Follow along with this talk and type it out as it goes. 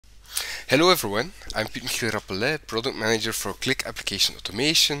Hello everyone, I'm Qlik, Product Manager for Qlik Application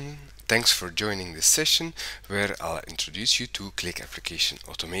Automation. Thanks for joining this session where I'll introduce you to Qlik Application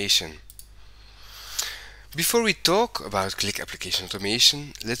Automation. Before we talk about Qlik Application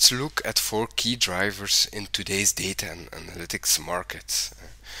Automation, let's look at 4 key drivers in today's data and analytics market.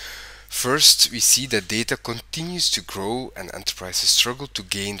 First, we see that data continues to grow and enterprises struggle to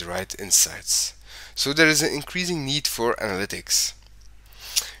gain the right insights. So there is an increasing need for analytics.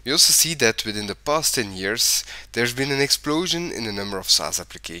 We also see that within the past 10 years, there's been an explosion in the number of SaaS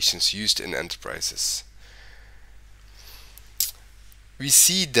applications used in enterprises. We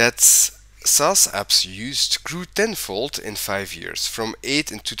see that SaaS apps used grew tenfold in 5 years, from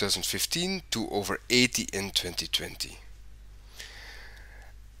 8 in 2015 to over 80 in 2020.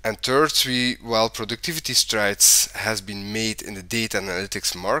 And third, while productivity strides has been made in the data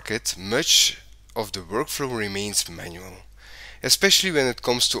analytics market, much of the workflow remains manual, especially when it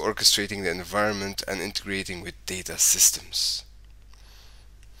comes to orchestrating the environment and integrating with data systems.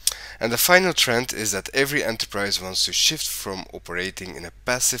 And the final trend is that every enterprise wants to shift from operating in a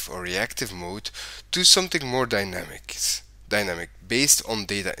passive or reactive mode to something more dynamic based on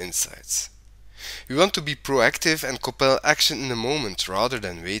data insights. We want to be proactive and compel action in the moment rather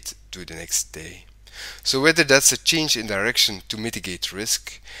than wait to the next day. So whether that's a change in direction to mitigate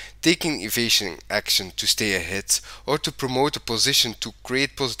risk, taking evasion action to stay ahead, or to promote a position to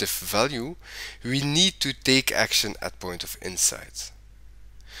create positive value, we need to take action at point of insight.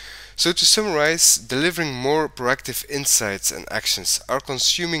 So to summarize, delivering more proactive insights and actions are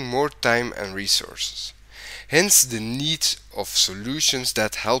consuming more time and resources. Hence the need of solutions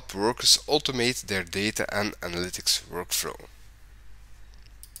that help workers automate their data and analytics workflow.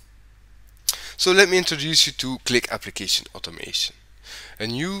 So let me introduce you to Qlik Application Automation, a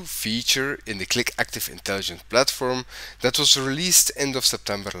new feature in the Qlik Active Intelligence platform that was released end of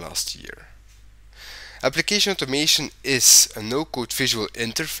September last year. Application Automation is a no-code visual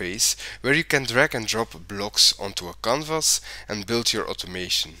interface where you can drag and drop blocks onto a canvas and build your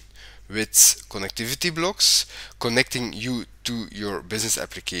automation, with connectivity blocks connecting you to your business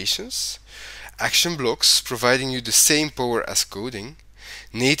applications, action blocks providing you the same power as coding,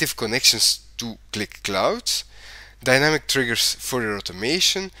 native connections to Qlik Cloud, dynamic triggers for your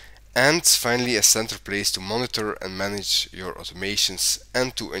automation, and finally a center place to monitor and manage your automations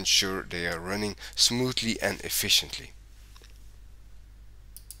and to ensure they are running smoothly and efficiently.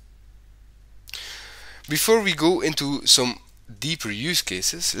 Before we go into some deeper use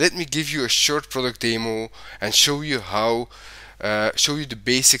cases, let me give you a short product demo and show you the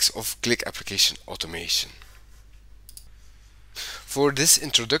basics of Qlik Application Automation. For this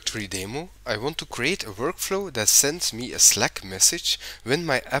introductory demo, I want to create a workflow that sends me a Slack message when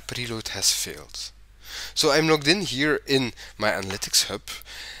my app reload has failed. So I'm logged in here in my Analytics Hub,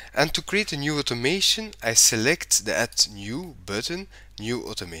 and to create a new automation, I select the Add New button, New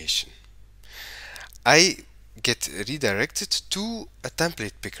Automation. I get redirected to a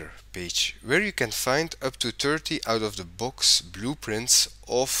template picker page where you can find up to 30 out-of-the-box blueprints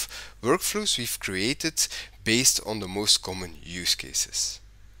of workflows we've created based on the most common use cases.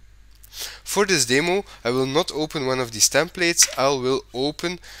 For this demo, I will not open one of these templates. I will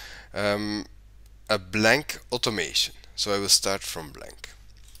open a blank automation. So I will start from blank.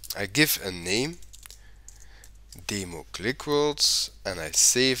 I give a name, Demo Qlik World, and I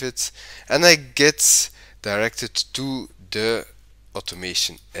save it, and I get directed to the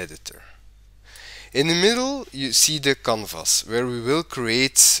automation editor. In the middle, you see the canvas where we will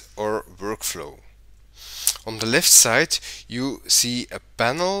create our workflow. On the left side, you see a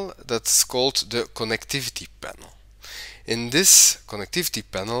panel that's called the connectivity panel. In this connectivity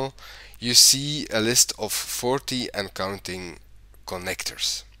panel, you see a list of 40 and counting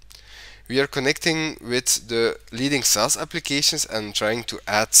connectors. We are connecting with the leading SaaS applications and trying to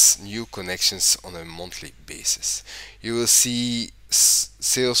add new connections on a monthly basis. You will see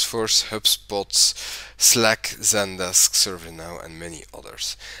Salesforce, HubSpot, Slack, Zendesk, ServiceNow, and many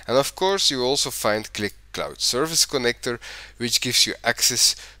others. And of course, you also find Qlik Cloud Service Connector, which gives you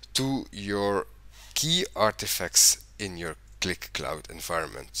access to your key artifacts in your Qlik Cloud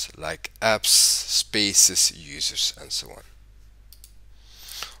environment, like apps, spaces, users, and so on.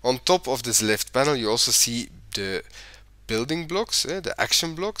 On top of this left panel, you also see the building blocks, the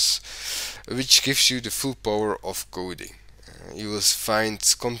action blocks, which gives you the full power of coding. You will find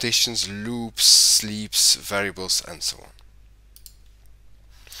conditions, loops, sleeps, variables, and so on.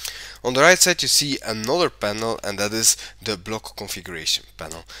 On the right side, you see another panel, and that is the block configuration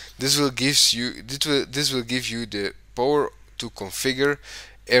panel. This will give you the power to configure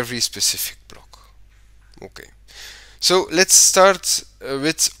every specific block. Okay. So let's start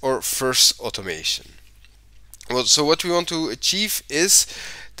with our first automation. Well, so what we want to achieve is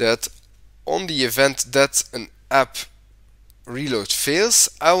that on the event that an app reload fails,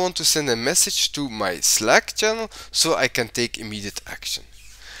 I want to send a message to my Slack channel so I can take immediate action.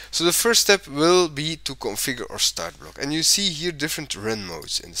 So the first step will be to configure our start block, and you see here different run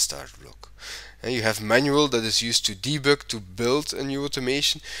modes in the start block. And you have manual, that is used to debug, to build a new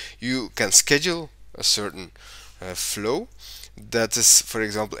automation. You can schedule a certain flow, that is, for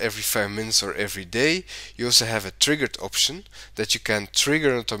example, every 5 minutes or every day. You also have a triggered option, that you can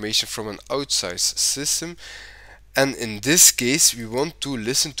trigger an automation from an outside system, and in this case we want to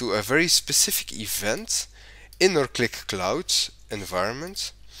listen to a very specific event in our Qlik Cloud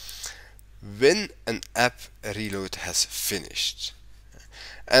environment when an app reload has finished.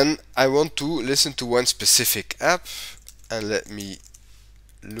 And I want to listen to one specific app, and let me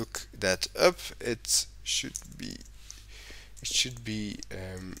look that up. It should be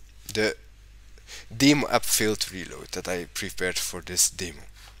the demo app failed reload that I prepared for this demo.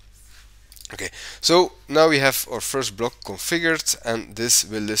 Okay, so now we have our first block configured, and this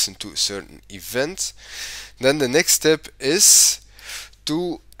will listen to a certain event. Then the next step is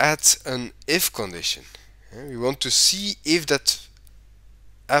to add an if condition. We want to see if that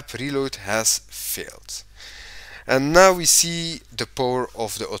app reload has failed. And now we see the power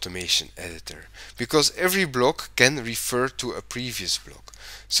of the automation editor, because every block can refer to a previous block.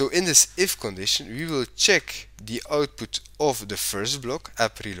 So in this if condition, we will check the output of the first block,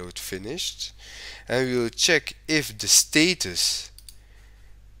 app reload finished, and we will check if the status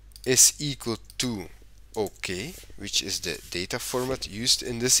is equal to OK, which is the data format used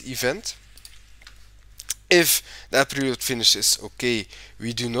in this event. If the app reload finish is OK,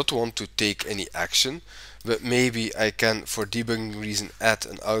 we do not want to take any action, but maybe I can, for debugging reason, add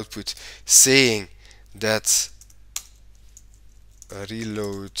an output saying that a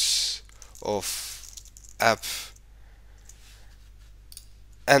reload of app,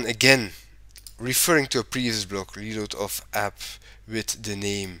 and again referring to a previous block, reload of app with the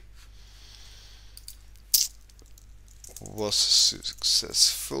name was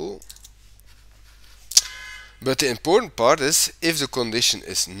successful. But the important part is, if the condition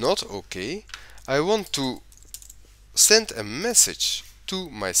is not OK, I want to send a message to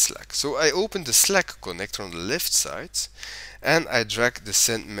my Slack. So I open the Slack connector on the left side, and I drag the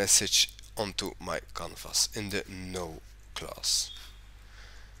send message onto my canvas in the no class.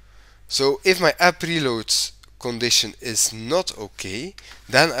 So if my app reload condition is not OK,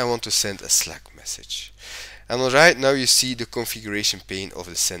 then I want to send a Slack message. And alright, now you see the configuration pane of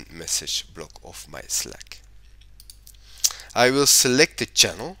the send message block of my Slack. I will select the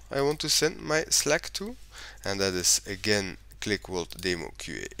channel I want to send my Slack to, and that is again Qlik World Demo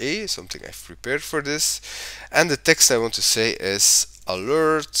QA, something I've prepared for this. And the text I want to say is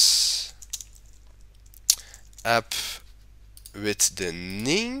alert app with the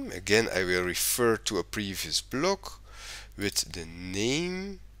name. Again, I will refer to a previous block with the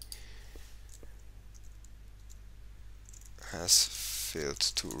name has failed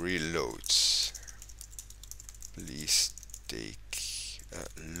to reload. Please take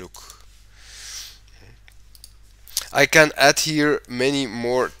a look. I can add here many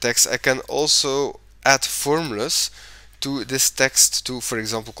more text. I can also add formulas to this text to, for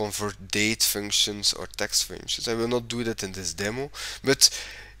example, convert date functions or text functions. I will not do that in this demo, but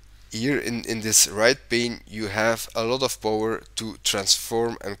here in this right pane you have a lot of power to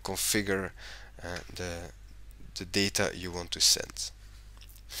transform and configure the data you want to send.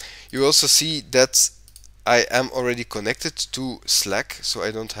 You also see that I am already connected to Slack, so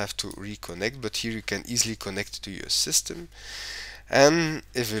I don't have to reconnect, but here you can easily connect to your system. And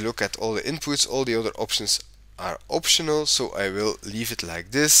if we look at all the inputs, all the other options are optional, so I will leave it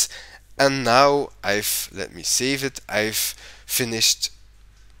like this. And now let me save it, I've finished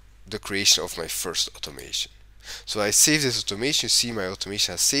the creation of my first automation. So I save this automation, you see my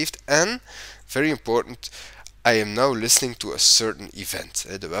automation has saved, and very important, I am now listening to a certain event.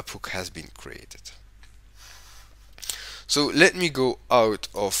 The webhook has been created. So let me go out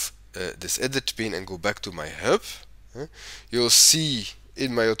of this edit pane and go back to my hub. You'll see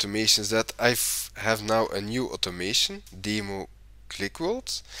in my automations that I have now a new automation, demo Qlik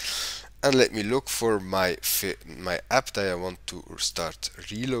World. And let me look for my app that I want to start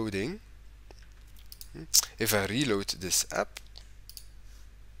reloading. If I reload this app,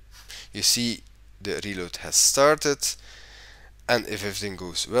 you see the reload has started, and if everything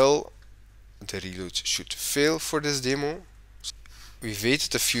goes well, the reload should fail for this demo. We've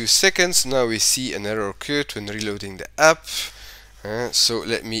waited a few seconds, now we see an error occurred when reloading the app. So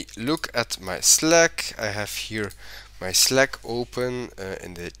let me look at my Slack. I have here my Slack open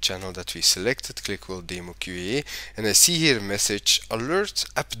in the channel that we selected, Qlik Demo QA, and I see here a message, alert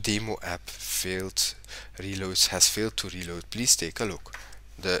app demo app failed reloads, has failed to reload, please take a look.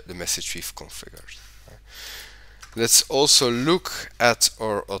 The message we've configured. Let's also look at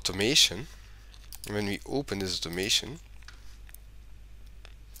our automation. When we open this automation,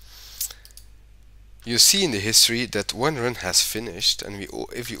 you see in the history that one run has finished, and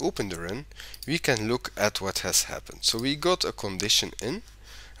if we open the run, we can look at what has happened. So we got a condition in,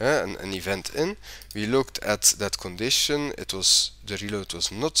 an event in, we looked at that condition, the reload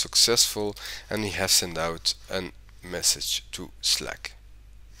was not successful, and we have sent out a message to Slack.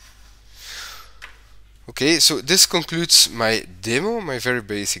 Okay, so this concludes my demo, my very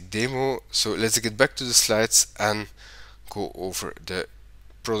basic demo. So let's get back to the slides and go over the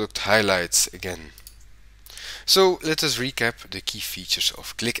product highlights again. So let us recap the key features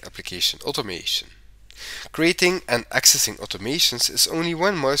of Qlik Application Automation. Creating and accessing automations is only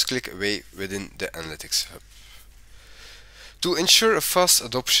one mouse click away within the Analytics Hub. To ensure a fast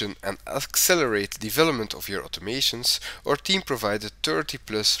adoption and accelerate development of your automations, our team provided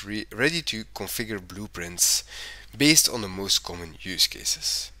 30+ ready-to-configure blueprints based on the most common use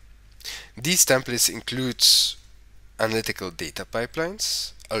cases. These templates include analytical data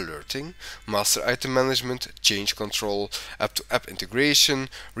pipelines, alerting, master item management, change control, app-to-app integration,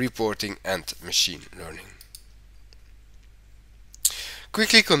 reporting, and machine learning.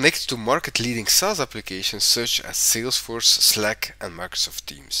 Quickly connect to market-leading SaaS applications such as Salesforce, Slack, and Microsoft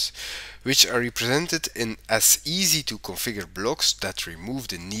Teams, which are represented in as easy-to-configure blocks that remove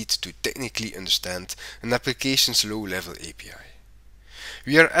the need to technically understand an application's low-level API.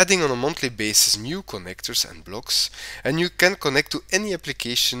 We are adding on a monthly basis new connectors and blocks, and you can connect to any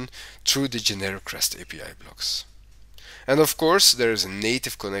application through the generic REST API blocks. And of course, there is a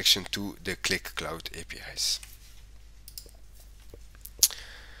native connection to the Qlik Cloud APIs.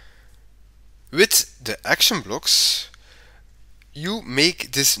 With the action blocks, you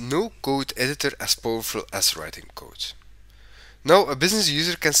make this no-code editor as powerful as writing code. Now a business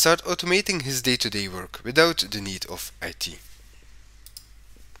user can start automating his day-to-day work without the need of IT.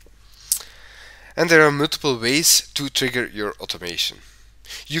 And there are multiple ways to trigger your automation.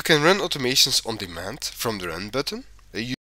 You can run automations on demand from the Run button.